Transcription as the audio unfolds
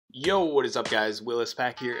Yo, what is up guys? Willis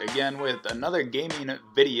back here again with another gaming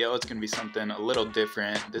video. It's gonna be something a little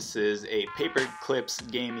different. This is a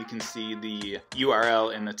Paperclips game. You can see the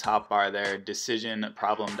URL in the top bar there,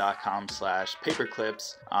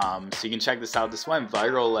 decisionproblem.com/paperclips. So you can check this out. This went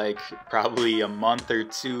viral like probably a month or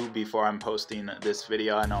two before I'm posting this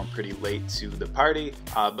video. I know I'm pretty late to the party,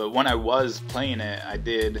 but when I was playing it, I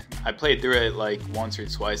played through it like once or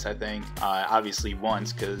twice, I think. Obviously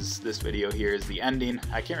once, because this video here is the ending.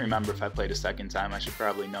 I can't remember if I played a second time. I should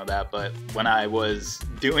probably know that, but when I was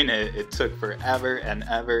doing it, it took forever and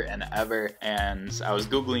ever and ever, and I was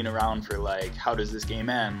googling around for like, how does this game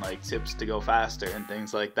end, like tips to go faster and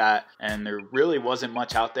things like that, and there really wasn't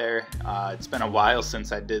much out there. It's been a while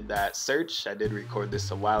since I did that search. I did record this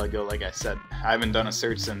a while ago, like I said. I haven't done a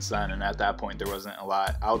search since then, and at that point there wasn't a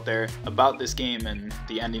lot out there about this game and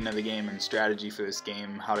the ending of the game and strategy for this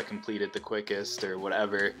game, how to complete it the quickest or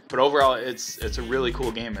whatever. But overall, it's a really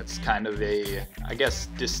cool game. It's kind of a, I guess,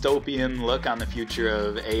 dystopian look on the future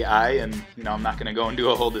of AI, and you know, I'm not going to go and do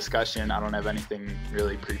a whole discussion. I don't have anything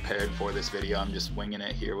really prepared for this video. I'm just winging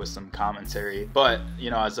it here with some commentary. But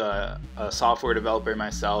you know, as a software developer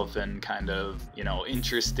myself, and kind of, you know,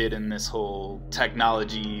 interested in this whole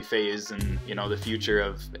technology phase and, you know, the future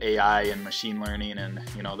of AI and machine learning, and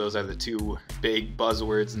you know, those are the two big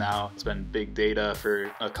buzzwords now. It's been big data for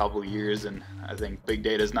a couple years, and I think big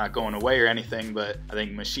data is not going away or anything, but I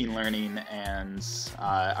think machine learning and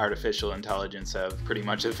artificial intelligence have pretty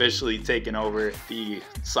much officially taken over the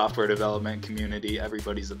software development community.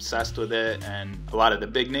 Everybody's obsessed with it, and a lot of the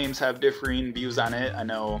big names have differing views on it. I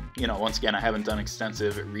know, you know, once again, I haven't done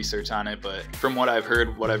extensive research on it, but from what I've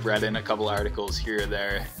heard, what I've read in a couple articles here or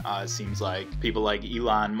there, it seems like people like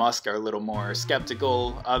Elon Musk are a little more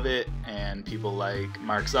skeptical of it, and people like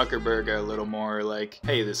Mark Zuckerberg are a little more like,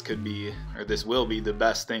 hey, this could be, or this will be the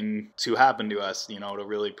best thing to happen to us, you know, to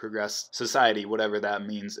really progress society, whatever that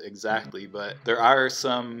means exactly. But there are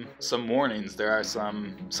some warnings, there are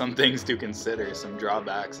some things to consider, some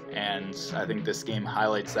drawbacks, and I think this game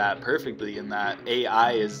highlights that perfectly, in that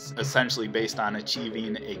AI is essentially based on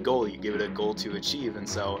achieving a goal. You give it a goal to achieve, and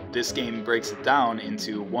so this game breaks it down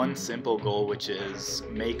into one simple goal, which is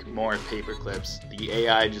make more paperclips. The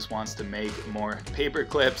AI just wants to make more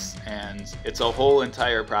paperclips, and it's a whole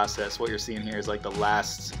entire process. What you're seeing here is like the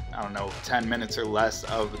last, I don't know, 10 minutes or less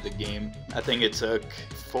of the game. I think it took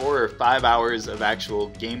 4 or 5 hours of actual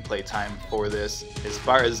gameplay time for this. As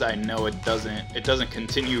far as I know, it doesn't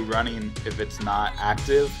continue running if it's not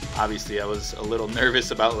active. Obviously, I was a little nervous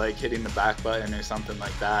about like hitting the back button or something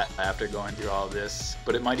like that after going through all of this,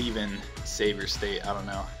 but it might even save your state. I don't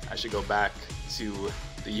know. I should go back to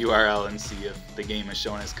the URL and see if the game is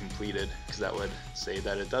shown as completed, because that would say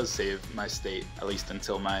that it does save my state, at least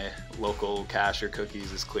until my local cache or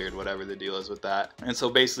cookies is cleared, whatever the deal is with that. And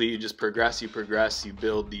so basically you just progress, you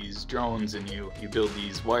build these drones, and you build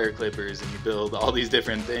these wire clippers, and you build all these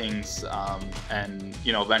different things, and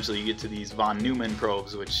you know, eventually you get to these von Neumann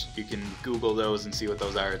probes, which you can Google those and see what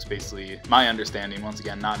those are. It's basically, my understanding, once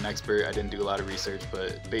again, not an expert, I didn't do a lot of research,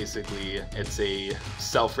 but basically it's a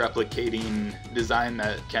self-replicating design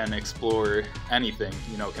that can explore anything,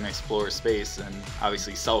 you know, can explore space, and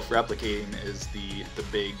obviously self-replicating is the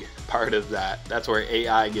big part of that. That's where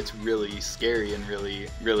AI gets really scary and really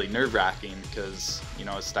nerve-wracking, because you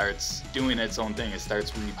know, it starts doing its own thing. It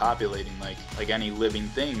starts repopulating like any living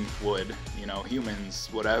thing would, you know, humans,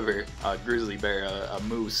 whatever, a grizzly bear, a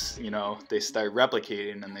moose, you know, they start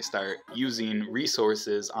replicating and they start using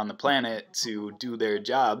resources on the planet to do their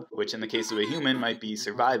job, which in the case of a human might be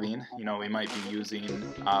surviving. You know, we might be using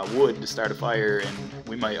wood to start a fire, and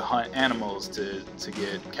we might hunt animals to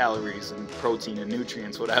get calories and protein and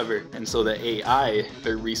nutrients, whatever. And so the AI,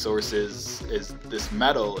 their resources is this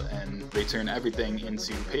metal, and they turn everything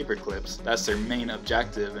into paperclips. That's their main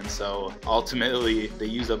objective. And so ultimately they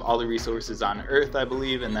use up all the resources on Earth, I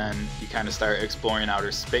believe, and then you kind of start exploring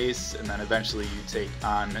outer space, and then eventually you take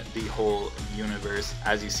on the whole universe.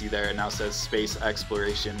 As you see there, it now says space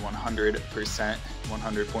exploration 100%,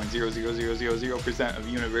 100.00000% of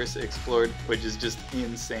universe explored, which is just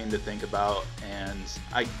insane to think about. And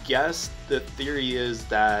I guess the theory is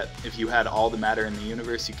that if you had all the matter in the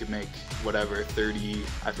universe, you could make whatever 30,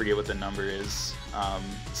 I forget what the number is,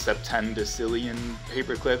 septendecillion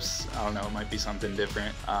paperclips. I don't know, it might be something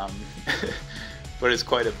different. but it's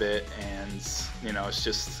quite a bit, and you know, it's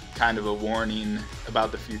just kind of a warning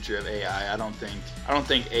about the future of AI. I don't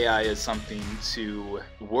think AI is something to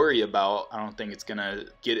worry about. I don't think it's gonna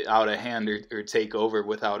get out of hand or take over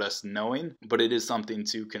without us knowing, but it is something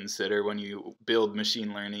to consider when you build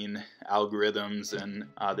machine learning algorithms and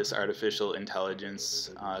this artificial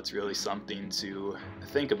intelligence. It's really something to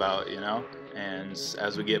think about, you know. And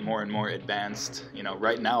as we get more and more advanced, you know,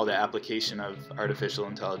 right now the application of artificial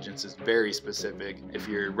intelligence is very specific. If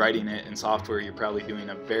you're writing it in software, you're probably doing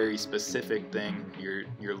a very specific thing.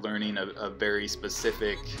 You're learning a very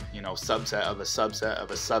specific, you know, subset of a subset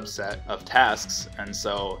of a subset of tasks, and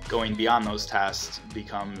so going beyond those tasks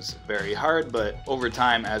becomes very hard. But over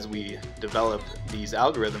time, as we develop these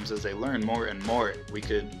algorithms, as they learn more and more, we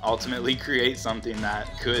could ultimately create something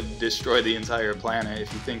that could destroy the entire planet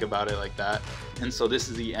if you think about it like that. And so this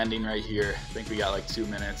is the ending right here. I think we got like 2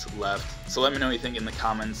 minutes left. So let me know what you think in the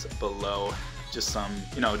comments below. Just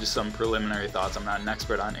some preliminary thoughts. I'm not an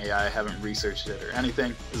expert on AI. I haven't researched it or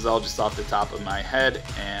anything. This is all just off the top of my head.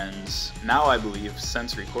 And now I believe,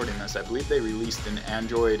 since recording this, I believe they released an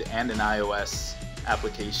Android and an iOS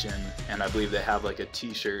application, and I believe they have like a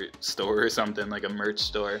t-shirt store or something, like a merch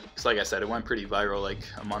store. Because like I said, it went pretty viral like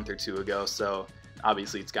a month or two ago, so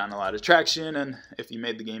obviously it's gotten a lot of traction, and if you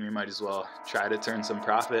made the game, you might as well try to turn some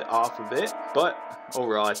profit off of it. But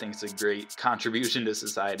overall, I think it's a great contribution to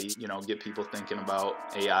society, you know, get people thinking about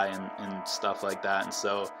AI and stuff like that. And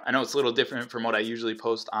so I know it's a little different from what I usually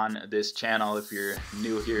post on this channel. If you're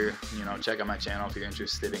new here, you know, check out my channel if you're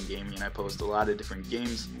interested in gaming. I post a lot of different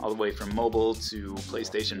games, all the way from mobile to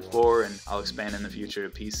PlayStation 4, and I'll expand in the future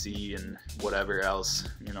to PC and whatever else,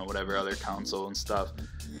 you know, whatever other console and stuff.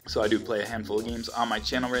 So I do play a handful of games on my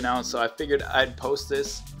channel right now, so I figured I'd post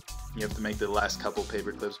this. You have to make the last couple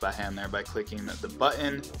paper clips by hand there by clicking the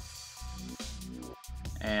button.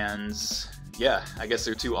 And yeah, I guess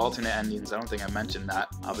there are 2 alternate endings. I don't think I mentioned that,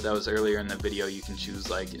 but that was earlier in the video. You can choose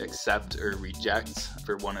like accept or reject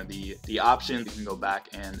for one of the options. You can go back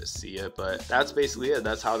and see it, but that's basically it.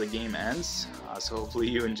 That's how the game ends. So hopefully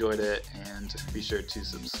you enjoyed it, and be sure to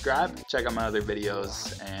subscribe, check out my other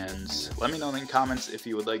videos, and let me know in the comments if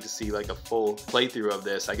you would like to see like a full playthrough of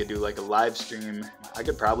this. I could do like a live stream. I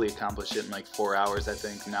could probably accomplish it in like 4 hours, I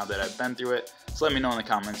think, now that I've been through it. So let me know in the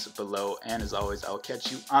comments below, and as always, I'll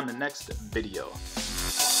catch you on the next video.